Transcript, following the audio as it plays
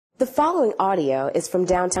The following audio is from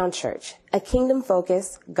Downtown Church, a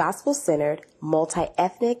kingdom-focused, gospel-centered,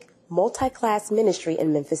 multi-ethnic, multi-class ministry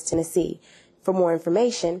in Memphis, Tennessee. For more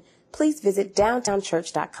information, please visit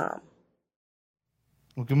downtownchurch.com.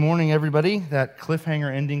 Well, good morning, everybody. That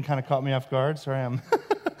cliffhanger ending kind of caught me off guard. Sorry, I'm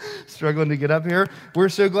struggling to get up here. We're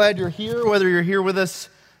so glad you're here, whether you're here with us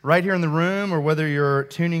right here in the room or whether you're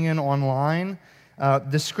tuning in online.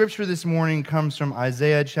 The scripture this morning comes from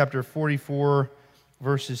Isaiah chapter 44,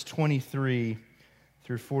 verses 23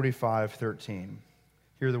 through 45:13.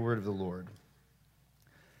 Hear the word of the Lord.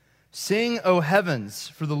 Sing, O heavens,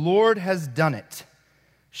 for the Lord has done it.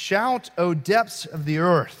 Shout, O depths of the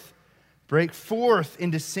earth. Break forth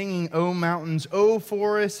into singing, O mountains, O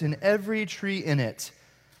forests, and every tree in it.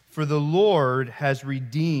 For the Lord has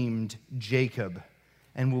redeemed Jacob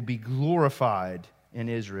and will be glorified in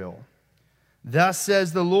Israel. Thus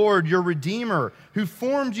says the Lord, your Redeemer, who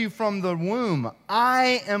formed you from the womb.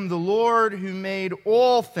 I am the Lord who made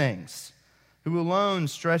all things, who alone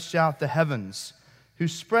stretched out the heavens, who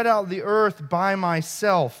spread out the earth by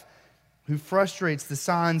myself, who frustrates the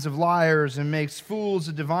signs of liars and makes fools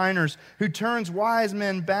of diviners, who turns wise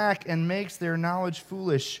men back and makes their knowledge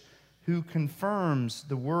foolish, who confirms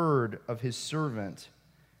the word of his servant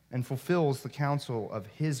and fulfills the counsel of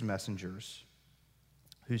his messengers,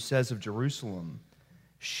 who says of Jerusalem,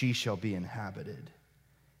 she shall be inhabited,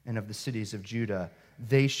 and of the cities of Judah,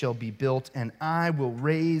 they shall be built, and I will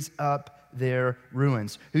raise up their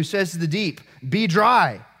ruins. Who says to the deep, be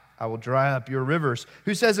dry, I will dry up your rivers.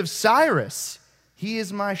 Who says of Cyrus, he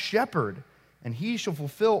is my shepherd, and he shall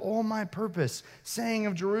fulfill all my purpose, saying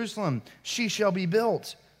of Jerusalem, she shall be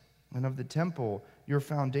built, and of the temple, your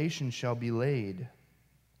foundation shall be laid.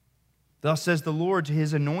 Thus says the Lord to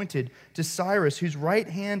his anointed, to Cyrus, whose right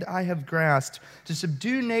hand I have grasped, to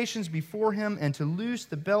subdue nations before him and to loose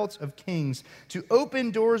the belts of kings, to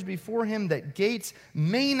open doors before him that gates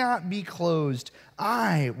may not be closed.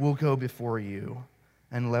 I will go before you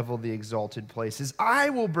and level the exalted places.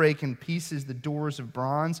 I will break in pieces the doors of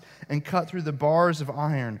bronze and cut through the bars of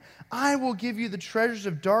iron. I will give you the treasures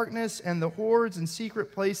of darkness and the hoards and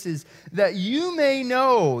secret places, that you may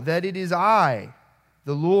know that it is I,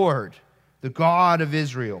 the Lord, the God of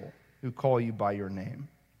Israel, who call you by your name.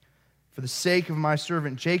 For the sake of my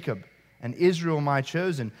servant Jacob and Israel my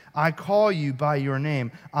chosen, I call you by your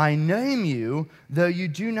name. I name you, though you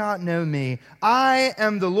do not know me. I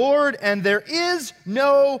am the Lord, and there is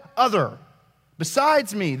no other.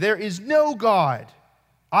 Besides me, there is no God.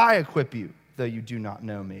 I equip you, though you do not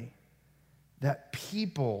know me, that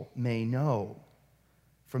people may know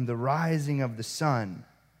from the rising of the sun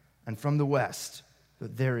and from the west,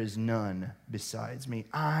 that there is none besides me.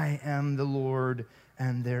 I am the Lord,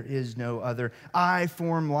 and there is no other. I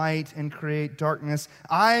form light and create darkness.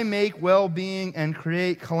 I make well-being and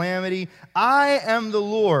create calamity. I am the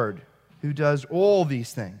Lord who does all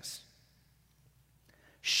these things.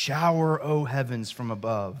 Shower, O heavens, from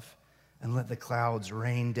above, and let the clouds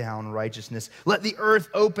rain down righteousness. Let the earth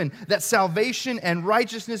open, that salvation and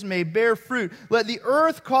righteousness may bear fruit. Let the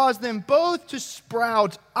earth cause them both to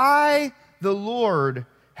sprout. I, the Lord,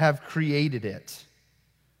 have created it.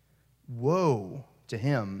 Woe to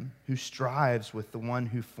him who strives with the one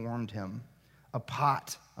who formed him, a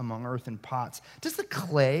pot among earthen pots. Does the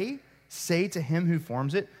clay say to him who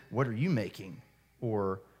forms it, what are you making?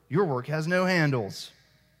 Or, your work has no handles.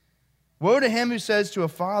 Woe to him who says to a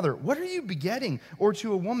father, what are you begetting? Or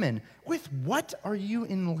to a woman, with what are you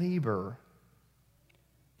in labor?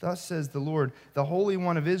 Thus says the Lord, the Holy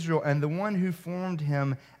One of Israel, and the one who formed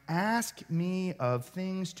him, ask me of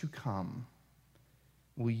things to come.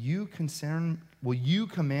 Will you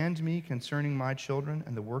command me concerning my children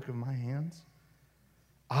and the work of my hands?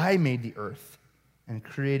 I made the earth and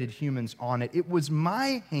created humans on it. It was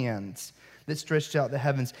my hands that stretched out the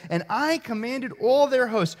heavens, and I commanded all their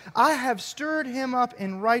hosts. I have stirred him up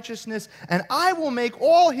in righteousness, and I will make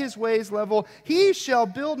all his ways level. He shall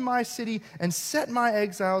build my city and set my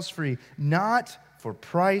exiles free, not for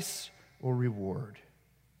price or reward,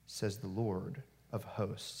 says the Lord of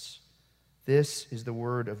hosts. This is the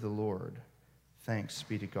word of the Lord. Thanks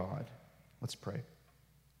be to God. Let's pray.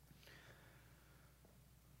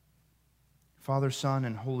 Father, Son,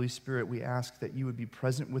 and Holy Spirit, we ask that you would be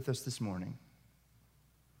present with us this morning,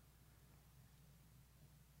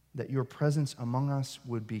 that your presence among us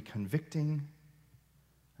would be convicting,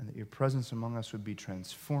 and that your presence among us would be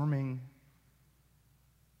transforming,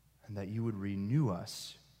 and that you would renew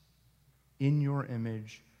us in your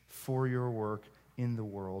image, for your work in the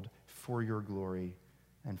world, for your glory,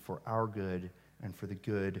 and for our good, and for the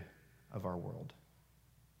good of our world.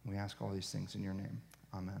 We ask all these things in your name.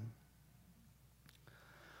 Amen.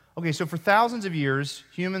 Okay, so for thousands of years,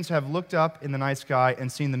 humans have looked up in the night sky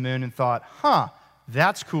and seen the moon and thought,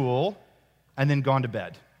 that's cool, and then gone to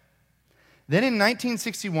bed. Then in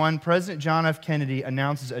 1961, President John F. Kennedy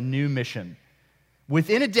announces a new mission.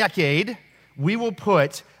 Within a decade, we will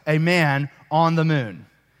put a man on the moon.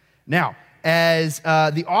 Now, as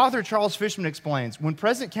the author Charles Fishman explains, when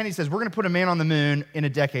President Kennedy says we're going to put a man on the moon in a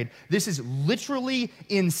decade, this is literally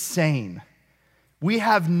insane. We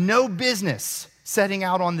have no business setting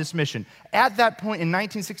out on this mission. At that point in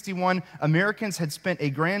 1961, Americans had spent a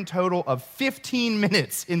grand total of 15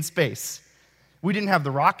 minutes in space. We didn't have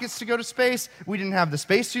the rockets to go to space. We didn't have the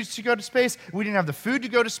spacesuits to go to space. We didn't have the food to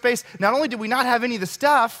go to space. Not only did we not have any of the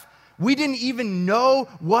stuff, we didn't even know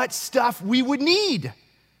what stuff we would need.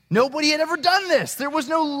 Nobody had ever done this. There was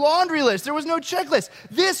no laundry list. There was no checklist.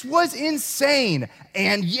 This was insane.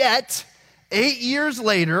 And yet, 8 years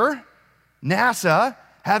later, NASA,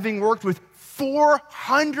 having worked with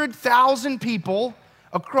 400,000 people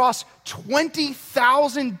across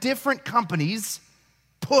 20,000 different companies,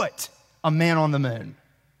 put a man on the moon.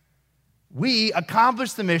 We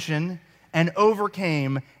accomplished the mission and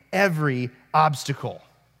overcame every obstacle.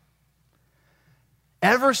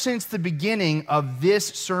 Ever since the beginning of this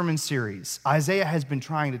sermon series, Isaiah has been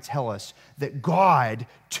trying to tell us that God,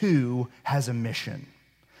 too, has a mission.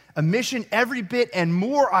 A mission every bit and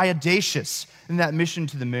more audacious than that mission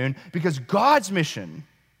to the moon, because God's mission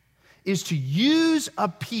is to use a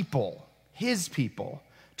people, his people,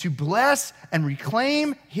 to bless and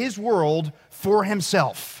reclaim his world for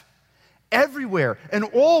himself. Everywhere and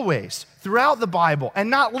always throughout the Bible, and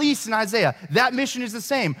not least in Isaiah, that mission is the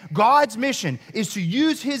same. God's mission is to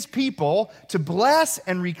use his people to bless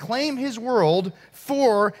and reclaim his world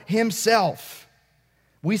for himself.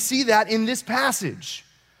 We see that in this passage.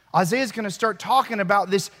 Isaiah's going to start talking about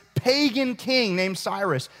this pagan king named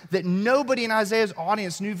Cyrus that nobody in Isaiah's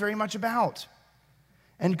audience knew very much about.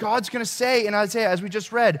 And God's going to say in Isaiah, as we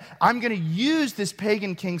just read, I'm going to use this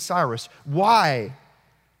pagan king Cyrus. Why?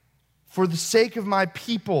 For the sake of my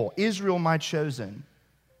people, Israel, my chosen.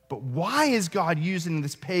 But why is God using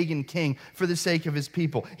this pagan king for the sake of his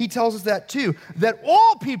people? He tells us that too, that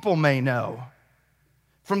all people may know,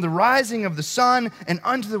 from the rising of the sun and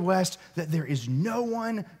unto the west, that there is no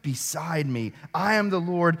one beside me. I am the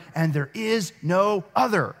Lord, and there is no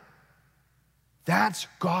other. That's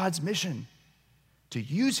God's mission, to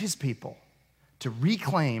use his people to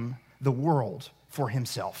reclaim the world for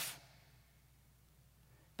himself.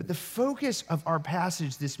 But the focus of our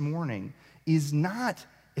passage this morning is not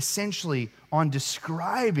essentially on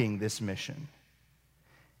describing this mission.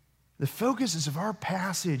 The focus of our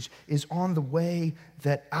passage is on the way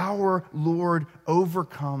that our Lord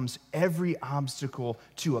overcomes every obstacle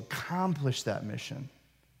to accomplish that mission.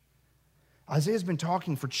 Isaiah's been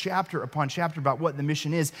talking for chapter upon chapter about what the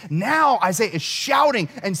mission is. Now Isaiah is shouting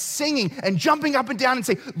and singing and jumping up and down and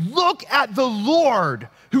saying, look at the Lord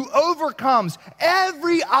who overcomes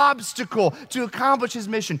every obstacle to accomplish his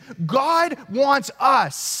mission. God wants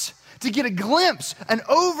us to get a glimpse, an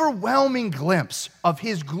overwhelming glimpse of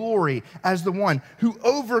his glory as the one who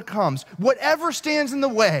overcomes whatever stands in the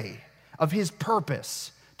way of his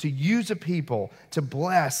purpose to use a people to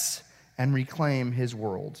bless and reclaim his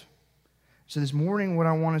world. So this morning, what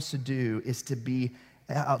I want us to do is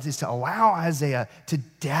to allow Isaiah to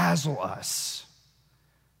dazzle us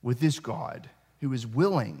with this God who is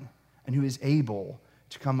willing and who is able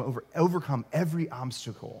to overcome every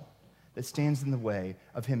obstacle that stands in the way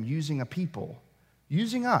of him using a people,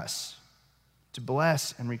 using us, to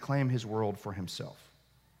bless and reclaim his world for himself.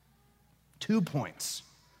 2 points.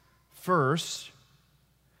 First,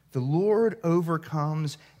 the Lord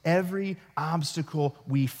overcomes every obstacle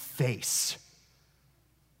we face.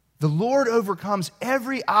 The Lord overcomes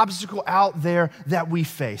every obstacle out there that we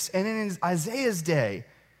face. And in Isaiah's day,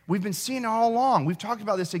 we've been seeing it all along. We've talked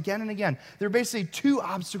about this again and again. There are basically 2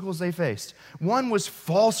 obstacles they faced. One was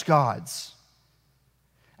false gods,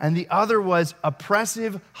 and the other was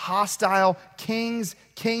oppressive, hostile kings,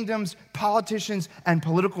 kingdoms, politicians, and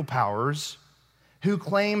political powers who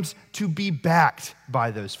claimed to be backed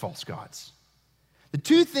by those false gods. The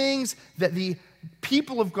 2 things that the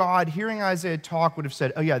people of God hearing Isaiah talk would have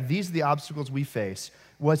said, oh yeah, these are the obstacles we face,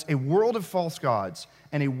 was a world of false gods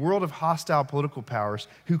and a world of hostile political powers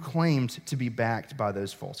who claimed to be backed by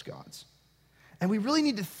those false gods. And we really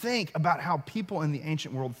need to think about how people in the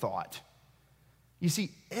ancient world thought. You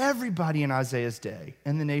see, everybody in Isaiah's day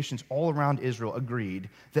and the nations all around Israel agreed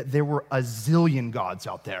that there were a zillion gods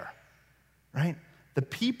out there, right? The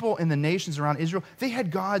people in the nations around Israel, they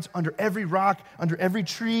had gods under every rock, under every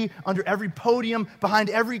tree, under every podium, behind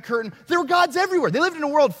every curtain. There were gods everywhere. They lived in a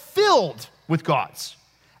world filled with gods.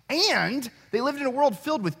 And they lived in a world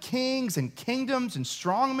filled with kings and kingdoms and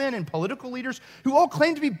strongmen and political leaders who all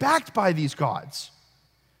claimed to be backed by these gods.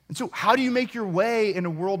 And so how do you make your way in a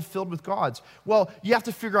world filled with gods? Well, you have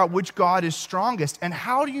to figure out which god is strongest. And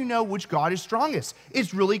how do you know which god is strongest?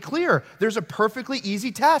 It's really clear. There's a perfectly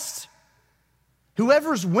easy test.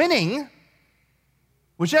 Whoever's winning,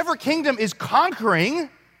 whichever kingdom is conquering,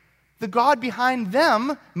 the god behind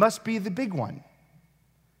them must be the big one.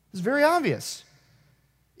 It's very obvious.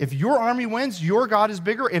 If your army wins, your God is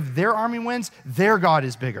bigger. If their army wins, their God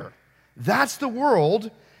is bigger. That's the world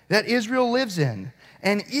that Israel lives in.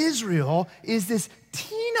 And Israel is this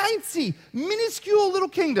teeny, minuscule little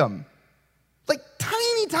kingdom. Like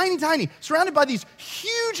tiny, surrounded by these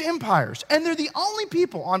huge empires. And they're the only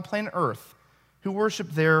people on planet Earth who worship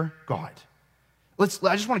their God. I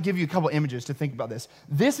just want to give you a couple images to think about this.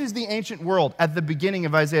 This is the ancient world at the beginning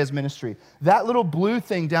of Isaiah's ministry. That little blue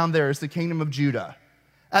thing down there is the kingdom of Judah.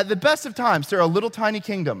 At the best of times, they're a little tiny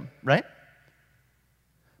kingdom, right?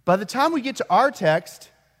 By the time we get to our text,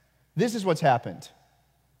 this is what's happened.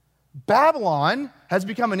 Babylon has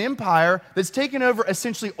become an empire that's taken over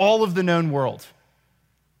essentially all of the known world.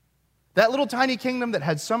 That little tiny kingdom that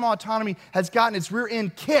had some autonomy has gotten its rear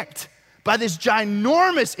end kicked by this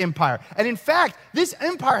ginormous empire. And in fact, this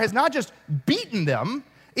empire has not just beaten them,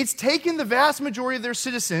 it's taken the vast majority of their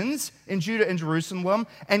citizens in Judah and Jerusalem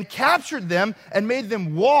and captured them and made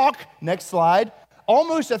them walk, next slide,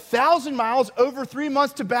 almost 1,000 miles over 3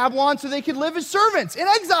 months to Babylon so they could live as servants in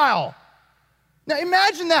exile. Now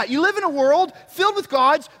imagine that. You live in a world filled with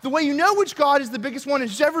gods. The way you know which god is the biggest one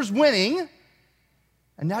is whichever's winning.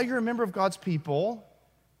 And now you're a member of God's people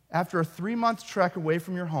after a 3-month trek away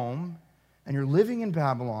from your home, and you're living in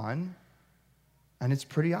Babylon, and it's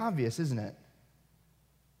pretty obvious, isn't it?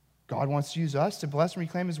 God wants to use us to bless and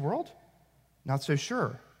reclaim his world? Not so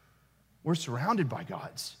sure. We're surrounded by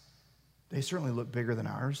gods. They certainly look bigger than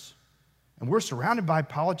ours. And we're surrounded by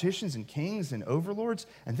politicians and kings and overlords,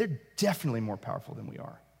 and they're definitely more powerful than we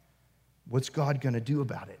are. What's God going to do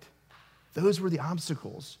about it? Those were the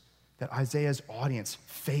obstacles that Isaiah's audience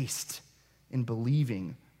faced in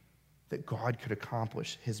believing that God could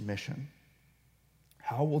accomplish his mission.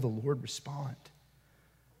 How will the Lord respond?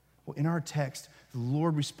 Well, in our text, the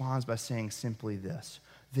Lord responds by saying simply this: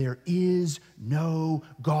 there is no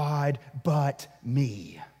God but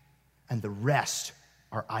me, and the rest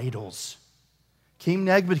are idols. King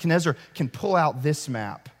Nebuchadnezzar can pull out this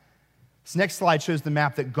map. This next slide shows the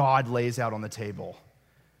map that God lays out on the table.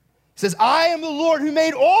 It says, I am the Lord who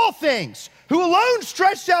made all things, who alone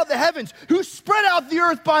stretched out the heavens, who spread out the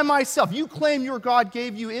earth by myself. You claim your God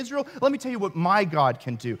gave you Israel? Let me tell you what my God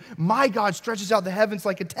can do. My God stretches out the heavens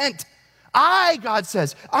like a tent. God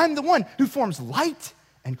says, I'm the one who forms light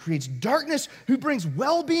and creates darkness, who brings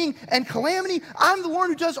well-being and calamity. I'm the Lord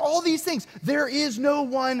who does all these things. There is no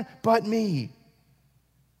one but me.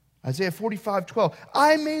 Isaiah 45:12,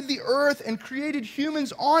 I made the earth and created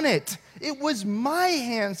humans on it. It was my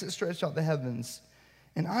hands that stretched out the heavens,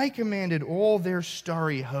 and I commanded all their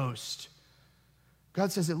starry host.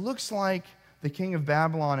 God says, it looks like the king of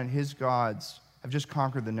Babylon and his gods have just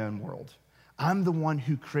conquered the known world. I'm the one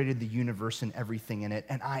who created the universe and everything in it,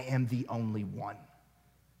 and I am the only one.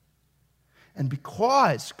 And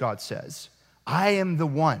because, God says, I am the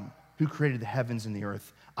one who created the heavens and the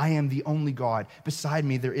earth, I am the only God. Beside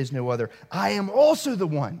me, there is no other. I am also the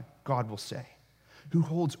one, God will say, who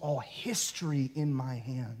holds all history in my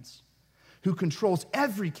hands, who controls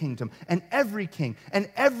every kingdom and every king and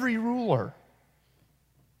every ruler.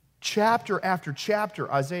 Chapter after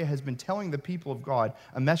chapter, Isaiah has been telling the people of God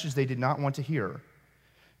a message they did not want to hear,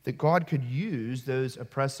 that God could use those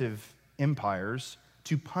oppressive empires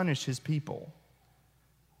to punish his people.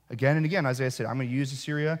 Again and again, Isaiah said, I'm going to use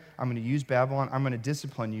Assyria, I'm going to use Babylon, I'm going to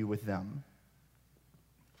discipline you with them.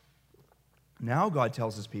 Now God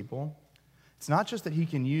tells his people, it's not just that he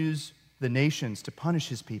can use the nations to punish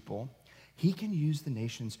his people, he can use the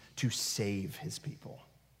nations to save his people.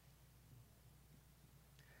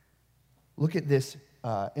 Look at this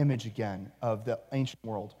image again of the ancient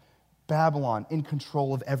world. Babylon in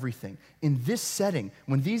control of everything. In this setting,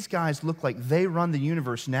 when these guys look like they run the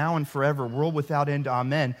universe now and forever, world without end,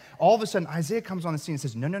 amen, all of a sudden Isaiah comes on the scene and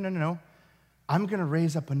says, no. I'm going to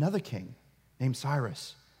raise up another king named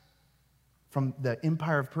Cyrus from the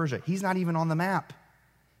Empire of Persia. He's not even on the map.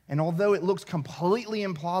 And although it looks completely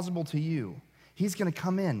implausible to you, he's going to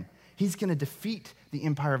come in. He's going to defeat the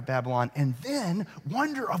Empire of Babylon. And then,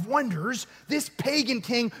 wonder of wonders, this pagan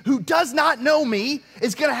king who does not know me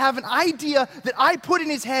is going to have an idea that I put in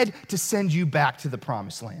his head to send you back to the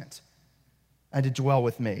promised land and to dwell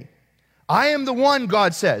with me. I am the one,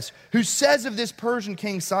 God says, who says of this Persian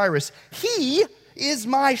king Cyrus, he is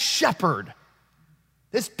my shepherd.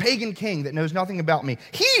 This pagan king that knows nothing about me,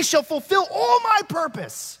 he shall fulfill all my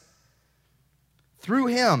purpose. Through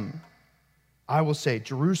him, I will say,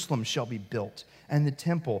 Jerusalem shall be built, and the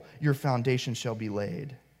temple, your foundation shall be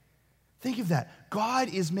laid. Think of that.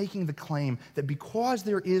 God is making the claim that because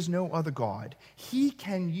there is no other God, he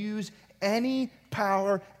can use any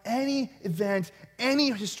power, any event,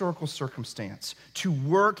 any historical circumstance to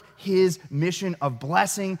work his mission of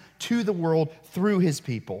blessing to the world through his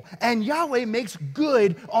people. And Yahweh makes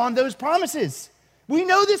good on those promises. We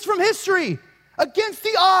know this from history. Against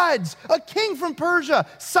the odds, a king from Persia,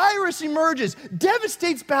 Cyrus emerges,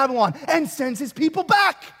 devastates Babylon, and sends his people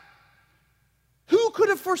back. Who could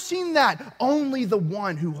have foreseen that? Only the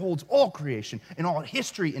one who holds all creation and all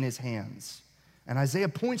history in his hands. And Isaiah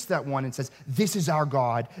points to that one and says, this is our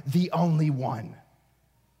God, the only one.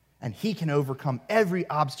 And he can overcome every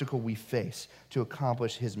obstacle we face to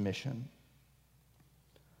accomplish his mission.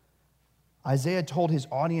 Isaiah told his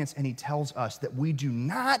audience, and he tells us, that we do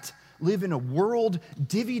not live in a world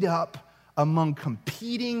divvied up among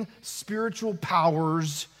competing spiritual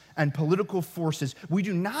powers and political forces. We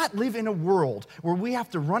do not live in a world where we have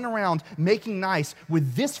to run around making nice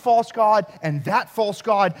with this false god and that false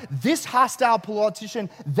god, this hostile politician,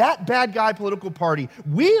 that bad guy political party.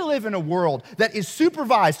 We live in a world that is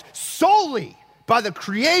supervised solely by the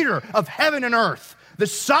creator of heaven and earth, the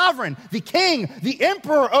sovereign, the king, the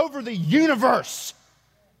emperor over the universe.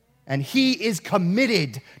 And he is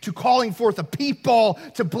committed to calling forth a people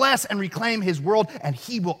to bless and reclaim his world, and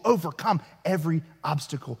he will overcome every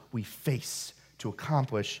obstacle we face to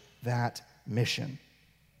accomplish that mission.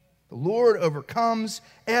 The Lord overcomes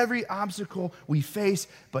every obstacle we face,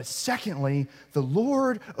 but secondly, the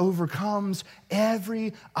Lord overcomes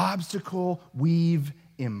every obstacle we've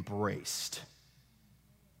embraced.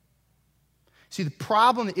 See, the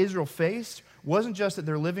problem that Israel faced wasn't just that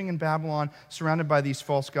they're living in Babylon surrounded by these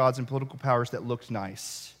false gods and political powers that looked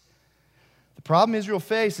nice. The problem Israel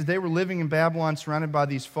faced is they were living in Babylon surrounded by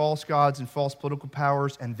these false gods and false political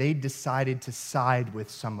powers, and they decided to side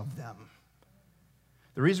with some of them.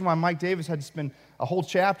 The reason why Mike Davis had to spend a whole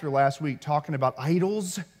chapter last week talking about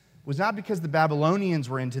idols was not because the Babylonians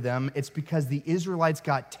were into them, it's because the Israelites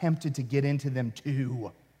got tempted to get into them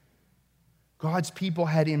too. God's people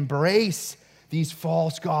had embraced these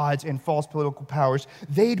false gods and false political powers.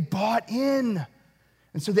 They'd bought in.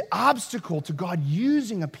 And so the obstacle to God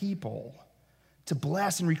using a people to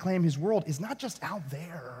bless and reclaim his world is not just out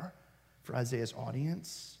there for Isaiah's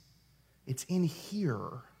audience. It's in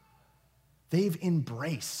here. They've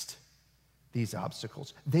embraced these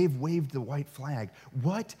obstacles. They've waved the white flag.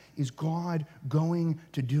 What is God going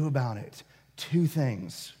to do about it? Two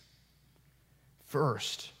things.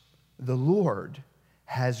 First, the Lord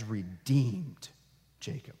has redeemed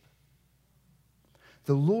Jacob.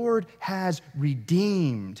 The Lord has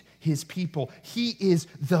redeemed his people. He is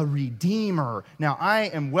the Redeemer. Now, I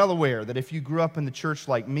am well aware that if you grew up in the church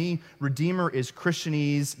like me, Redeemer is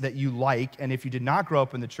Christianese that you like, and if you did not grow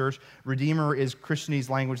up in the church, Redeemer is Christianese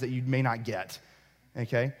language that you may not get,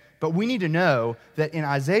 okay? But we need to know that in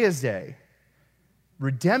Isaiah's day,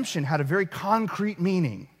 redemption had a very concrete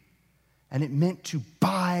meaning, and it meant to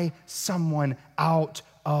buy someone out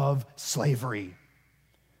of slavery.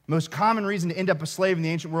 Most common reason to end up a slave in the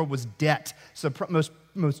ancient world was debt. So the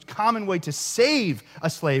most common way to save a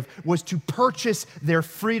slave was to purchase their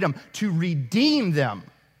freedom, to redeem them.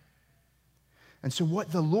 And so what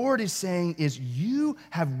the Lord is saying is, you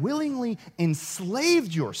have willingly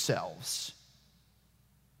enslaved yourselves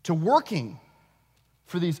to working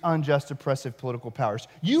for these unjust, oppressive political powers.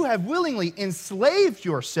 You have willingly enslaved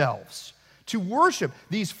yourselves to worship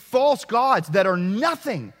these false gods that are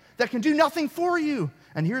nothing, that can do nothing for you.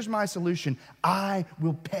 And here's my solution. I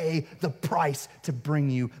will pay the price to bring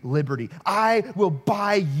you liberty. I will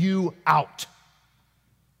buy you out.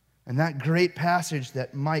 And that great passage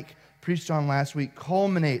that Mike preached on last week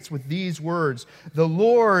culminates with these words: the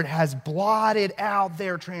Lord has blotted out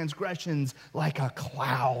their transgressions like a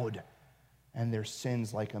cloud and their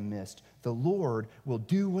sins like a mist. The Lord will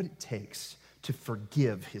do what it takes to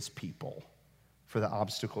forgive his people for the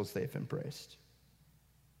obstacles they've embraced.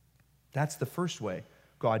 That's the first way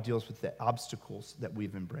God deals with the obstacles that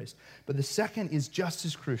we've embraced. But the second is just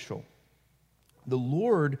as crucial. The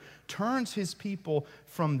Lord turns his people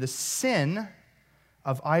from the sin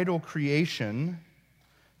of idol creation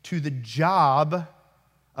to the job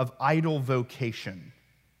of idol vocation.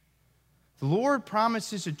 The Lord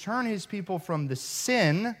promises to turn his people from the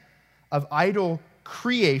sin of idol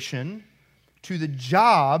creation to the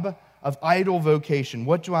job of idol vocation.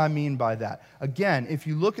 What do I mean by that? Again, if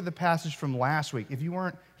you look at the passage from last week, if you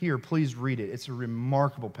weren't here, please read it. It's a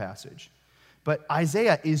remarkable passage. But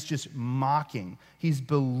Isaiah is just mocking. He's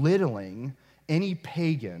belittling any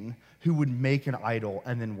pagan who would make an idol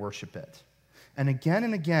and then worship it. And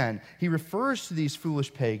again, he refers to these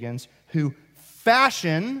foolish pagans who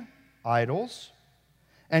fashion idols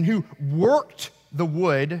and who worked the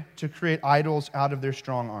wood to create idols out of their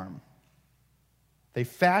strong arm. They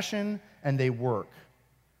fashion and they work.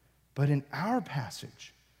 But in our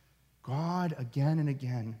passage, God again and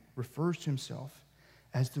again refers to himself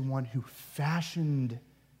as the one who fashioned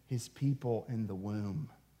his people in the womb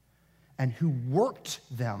and who worked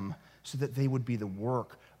them so that they would be the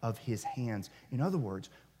work of his hands. In other words,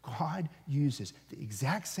 God uses the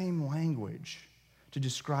exact same language to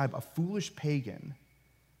describe a foolish pagan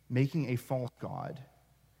making a false god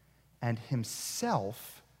and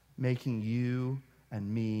himself making you and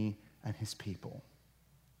me and his people.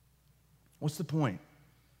 What's the point?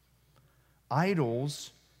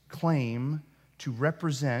 Idols claim to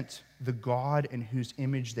represent the God in whose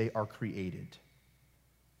image they are created.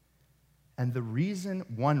 And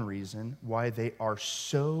one reason why they are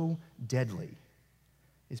so deadly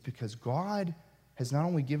is because God has not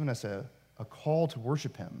only given us a call to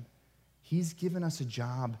worship him, he's given us a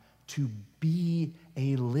job to be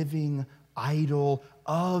a living idol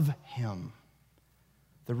of him.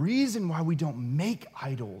 The reason why we don't make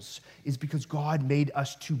idols is because God made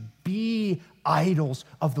us to be idols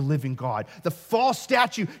of the living God. The false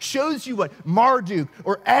statue shows you what Marduk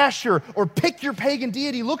or Asher or pick your pagan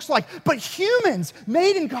deity looks like. But humans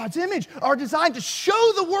made in God's image are designed to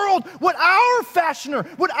show the world what our fashioner,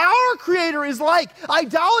 what our creator is like.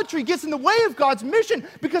 Idolatry gets in the way of God's mission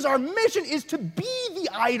because our mission is to be the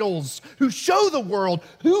idols who show the world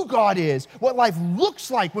who God is, what life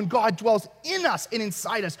looks like when God dwells in us and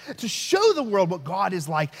inside us, to show the world what God is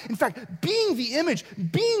like. In fact, being the image,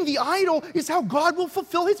 being the idol is how God will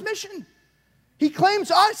fulfill his mission. He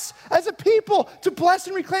claims us as a people to bless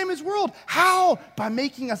and reclaim his world. How? By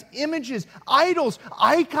making us images, idols,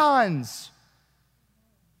 icons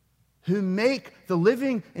who make the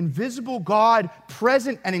living, invisible God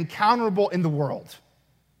present and encounterable in the world.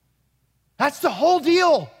 That's the whole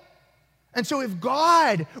deal. And so if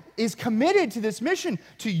God is committed to this mission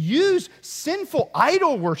to use sinful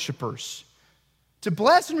idol worshipers to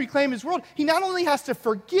bless and reclaim his world, he not only has to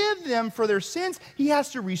forgive them for their sins, he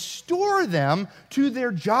has to restore them to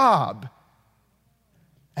their job.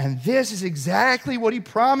 And this is exactly what he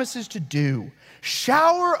promises to do.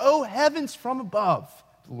 Shower, O heavens, from above,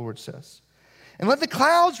 the Lord says. And let the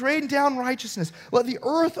clouds rain down righteousness. Let the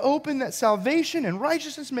earth open that salvation and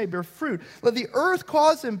righteousness may bear fruit. Let the earth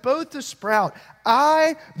cause them both to sprout.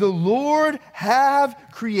 I, the Lord, have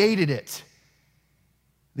created it.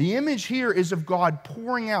 The image here is of God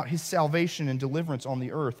pouring out his salvation and deliverance on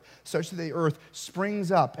the earth, such that the earth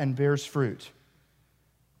springs up and bears fruit.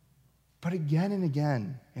 But again and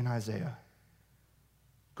again in Isaiah,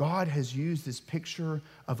 God has used this picture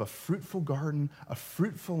of a fruitful garden, a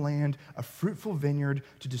fruitful land, a fruitful vineyard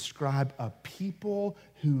to describe a people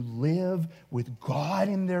who live with God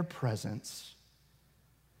in their presence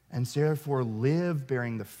and therefore live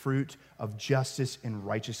bearing the fruit of justice and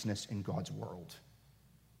righteousness in God's world.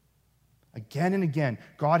 Again and again,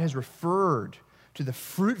 God has referred to the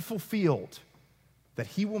fruitful field that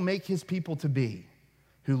he will make his people to be,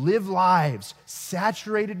 who live lives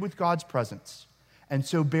saturated with God's presence, and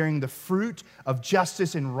so bearing the fruit of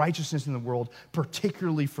justice and righteousness in the world,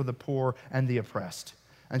 particularly for the poor and the oppressed.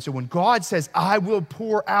 And so when God says, I will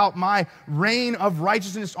pour out my rain of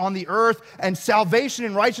righteousness on the earth and salvation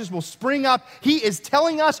and righteousness will spring up, he is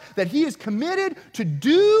telling us that he is committed to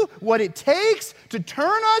do what it takes to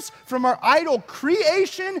turn us from our idol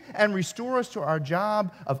creation and restore us to our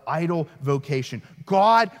job of idol vocation.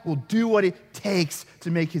 God will do what it takes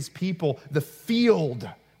to make his people the field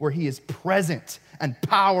where he is present and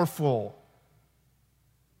powerful,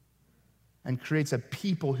 and creates a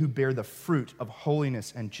people who bear the fruit of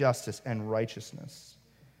holiness and justice and righteousness.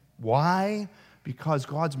 Why? Because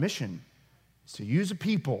God's mission is to use a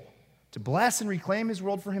people to bless and reclaim his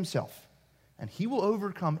world for himself, and he will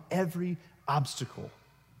overcome every obstacle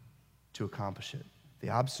to accomplish it. The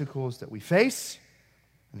obstacles that we face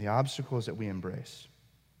and the obstacles that we embrace.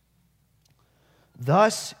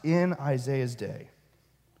 Thus, in Isaiah's day,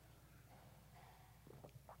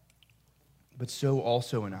 but so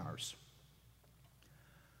also in ours,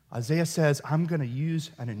 Isaiah says, I'm going to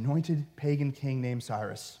use an anointed pagan king named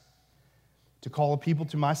Cyrus to call a people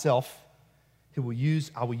to myself who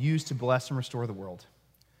I will use to bless and restore the world.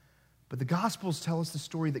 But the Gospels tell us the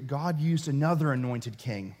story that God used another anointed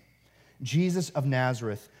king Jesus of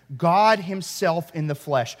Nazareth, God himself in the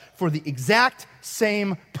flesh, for the exact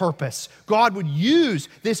same purpose. God would use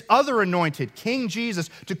this other anointed, King Jesus,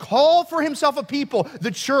 to call for himself a people,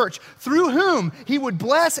 the church, through whom he would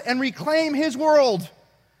bless and reclaim his world.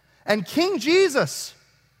 And King Jesus,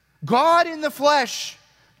 God in the flesh,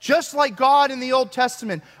 just like God in the Old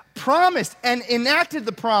Testament, promised and enacted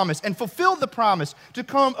the promise and fulfilled the promise to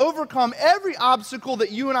overcome every obstacle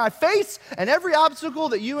that you and I face and every obstacle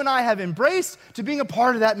that you and I have embraced to being a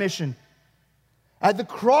part of that mission. At the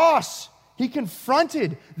cross, he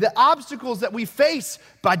confronted the obstacles that we face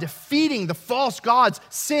by defeating the false gods,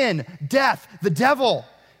 sin, death, the devil.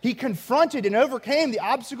 He confronted and overcame the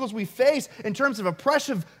obstacles we face in terms of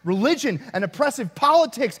oppressive religion and oppressive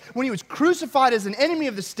politics when he was crucified as an enemy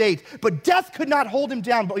of the state. But death could not hold him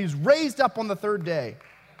down, but he was raised up on the third day.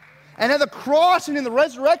 And at the cross and in the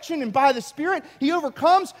resurrection and by the Spirit, he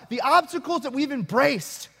overcomes the obstacles that we've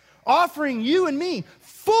embraced, offering you and me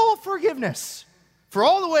full forgiveness for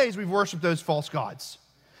all the ways we've worshiped those false gods,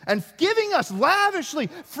 and giving us lavishly,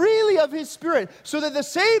 freely of his Spirit, so that the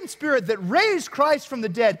same Spirit that raised Christ from the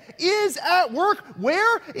dead is at work,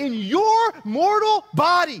 where? In your mortal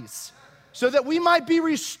bodies, so that we might be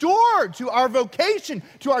restored to our vocation,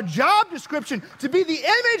 to our job description, to be the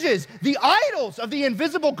images, the idols of the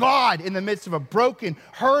invisible God in the midst of a broken,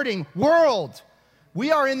 hurting world.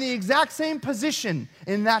 We are in the exact same position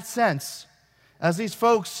in that sense as these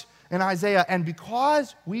folks in Isaiah, and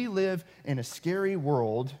because we live in a scary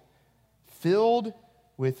world filled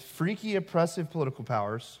with freaky, oppressive political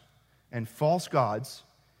powers and false gods,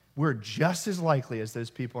 we're just as likely as those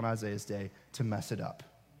people in Isaiah's day to mess it up.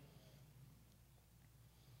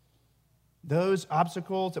 Those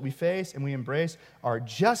obstacles that we face and we embrace are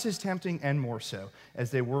just as tempting and more so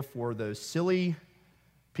as they were for those silly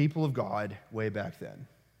people of God way back then.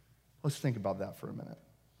 Let's think about that for a minute.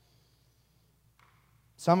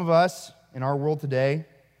 Some of us in our world today,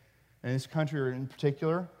 and this country in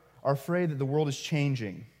particular, are afraid that the world is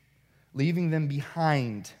changing, leaving them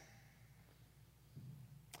behind.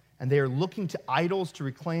 And they are looking to idols to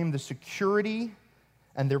reclaim the security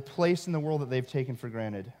and their place in the world that they've taken for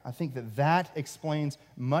granted. I think that explains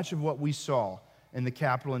much of what we saw in the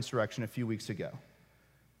Capitol insurrection a few weeks ago.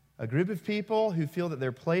 A group of people who feel that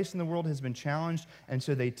their place in the world has been challenged, and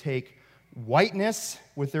so they take whiteness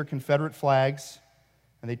with their Confederate flags,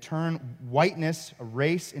 and they turn whiteness, a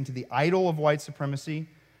race, into the idol of white supremacy.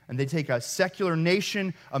 And they take a secular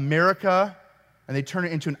nation, America, and they turn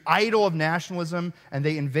it into an idol of nationalism. And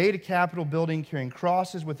they invade a Capitol building carrying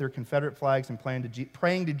crosses with their Confederate flags and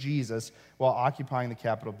praying to Jesus while occupying the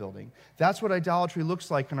Capitol building. That's what idolatry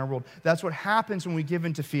looks like in our world. That's what happens when we give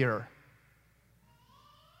in to fear.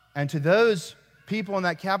 And to those people in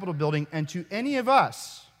that Capitol building, and to any of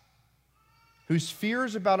us whose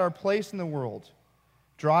fears about our place in the world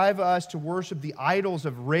drive us to worship the idols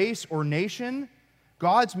of race or nation,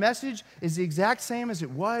 God's message is the exact same as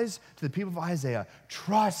it was to the people of Isaiah.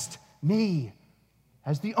 Trust me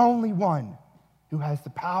as the only one who has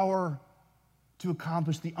the power to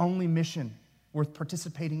accomplish the only mission worth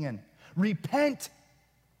participating in. Repent,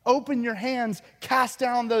 open your hands, cast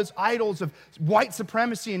down those idols of white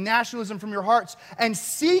supremacy and nationalism from your hearts, and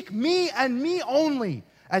seek me and me only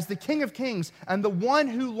as the King of Kings and the one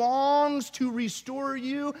who longs to restore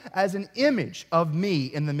you as an image of me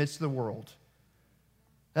in the midst of the world.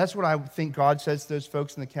 That's what I think God says to those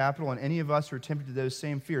folks in the Capitol, and any of us who are tempted to those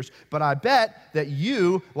same fears. But I bet that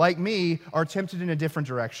you, like me, are tempted in a different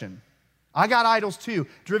direction. I got idols too,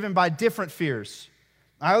 driven by different fears.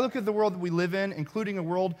 I look at the world that we live in, including a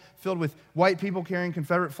world filled with white people carrying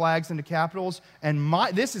Confederate flags into capitals, and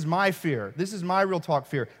this is my fear. This is my real talk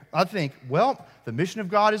fear. I think, well, the mission of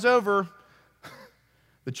God is over.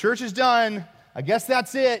 The church is done. I guess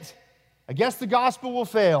that's it. I guess the gospel will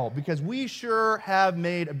fail because we sure have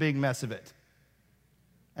made a big mess of it.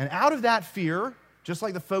 And out of that fear, just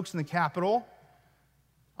like the folks in the Capitol,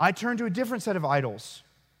 I turn to a different set of idols.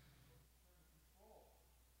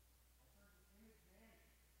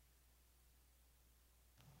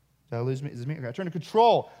 Did I lose me? Is it me? Okay, I turn to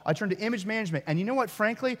control. I turn to image management. And you know what,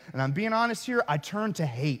 frankly, and I'm being honest here, I turn to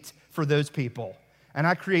hate for those people. And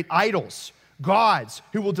I create idols, gods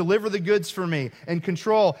who will deliver the goods for me, and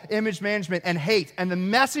control, image management, and hate. And the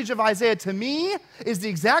message of Isaiah to me is the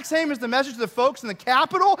exact same as the message to the folks in the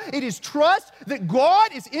Capitol. It is trust that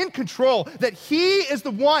God is in control, that He is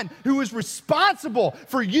the one who is responsible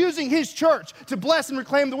for using His church to bless and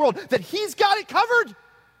reclaim the world, that He's got it covered.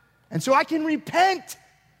 And so I can repent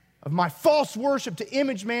of my false worship to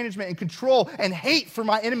image management and control and hate for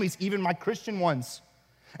my enemies, even my Christian ones.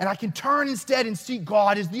 And I can turn instead and see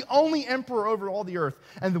God as the only emperor over all the earth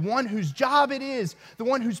and the one whose job it is, the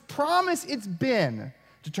one whose promise it's been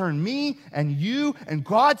to turn me and you and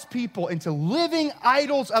God's people into living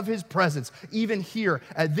idols of his presence, even here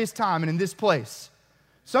at this time and in this place.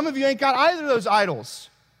 Some of you ain't got either of those idols.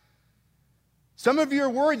 Some of you are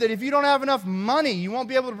worried that if you don't have enough money, you won't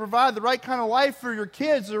be able to provide the right kind of life for your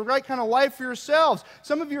kids, the right kind of life for yourselves.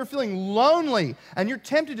 Some of you are feeling lonely, and you're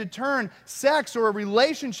tempted to turn sex or a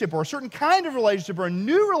relationship or a certain kind of relationship or a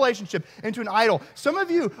new relationship into an idol. Some of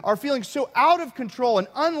you are feeling so out of control and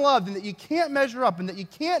unloved and that you can't measure up and that you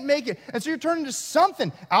can't make it. And so you're turning to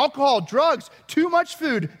something: alcohol, drugs, too much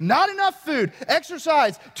food, not enough food,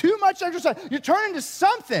 exercise, too much exercise. You're turning to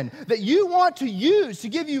something that you want to use to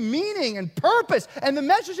give you meaning and purpose. And the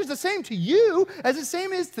message is the same to you as the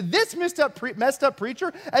same is to this messed up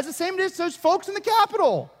preacher, as the same is to those folks in the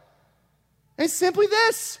Capitol. And it's simply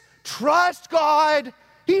this: trust God.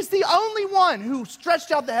 He's the only one who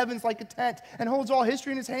stretched out the heavens like a tent and holds all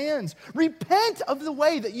history in his hands. Repent of the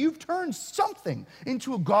way that you've turned something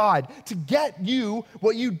into a God to get you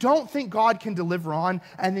what you don't think God can deliver on,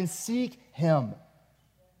 and then seek him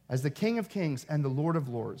as the King of Kings and the Lord of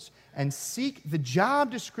Lords, and seek the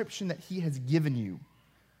job description that he has given you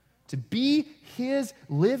to be his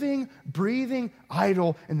living, breathing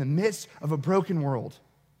idol in the midst of a broken world.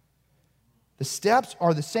 The steps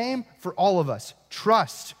are the same for all of us.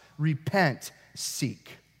 Trust, repent,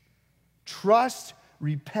 seek. Trust,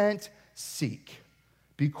 repent, seek.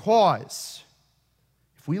 Because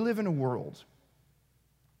if we live in a world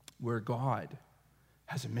where God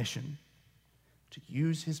has a mission to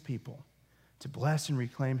use his people to bless and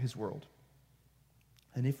reclaim his world,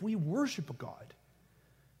 and if we worship a God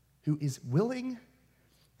who is willing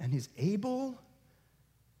and is able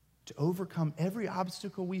to overcome every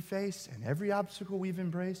obstacle we face and every obstacle we've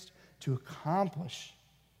embraced to accomplish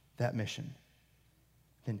that mission,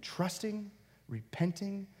 then trusting,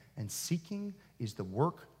 repenting, and seeking is the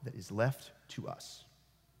work that is left to us.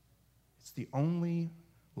 It's the only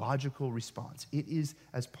logical response. It is,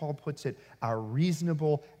 as Paul puts it, our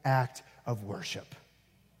reasonable act of worship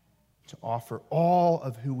to offer all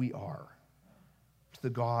of who we are to the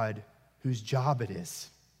God whose job it is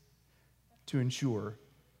to ensure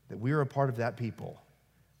that we are a part of that people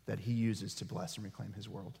that he uses to bless and reclaim his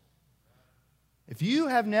world. If you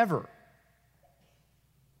have never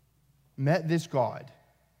met this God,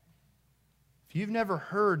 if you've never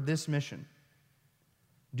heard this mission,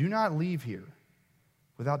 do not leave here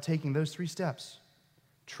without taking those 3 steps.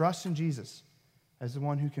 Trust in Jesus as the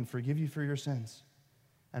one who can forgive you for your sins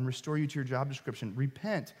and restore you to your job description.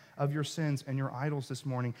 Repent of your sins and your idols this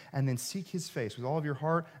morning, and then seek his face with all of your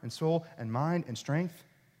heart and soul and mind and strength,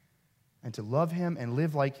 and to love him and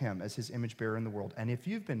live like him as his image bearer in the world. And if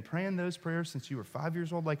you've been praying those prayers since you were 5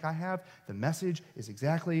 years old like I have, the message is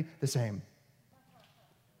exactly the same.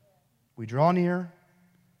 We draw near,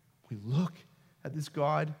 we look at this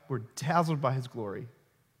God, we're dazzled by his glory,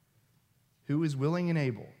 who is willing and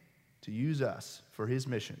able to use us for his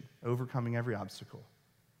mission, overcoming every obstacle.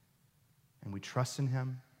 And we trust in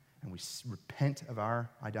him, and we repent of our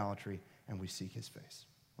idolatry, and we seek his face.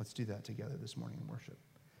 Let's do that together this morning in worship.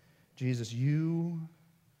 Jesus, you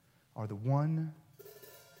are the one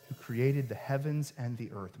who created the heavens and the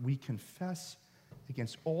earth. We confess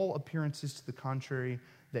against all appearances to the contrary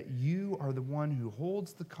that you are the one who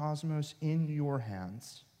holds the cosmos in your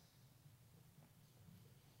hands.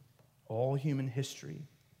 All human history,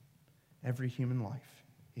 every human life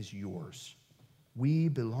is yours. We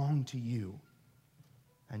belong to you,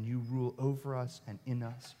 and you rule over us and in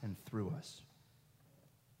us and through us.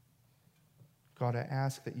 God, I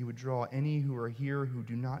ask that you would draw any who are here who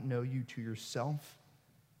do not know you to yourself,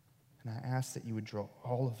 and I ask that you would draw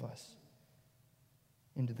all of us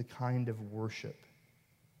into the kind of worship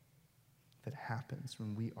that happens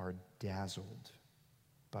when we are dazzled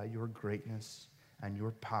by your greatness and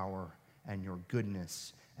your power and your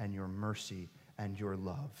goodness and your mercy and your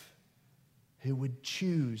love, who would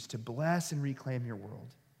choose to bless and reclaim your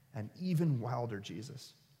world, and even wilder,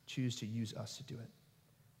 Jesus, choose to use us to do it.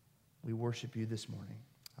 We worship you this morning.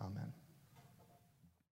 Amen.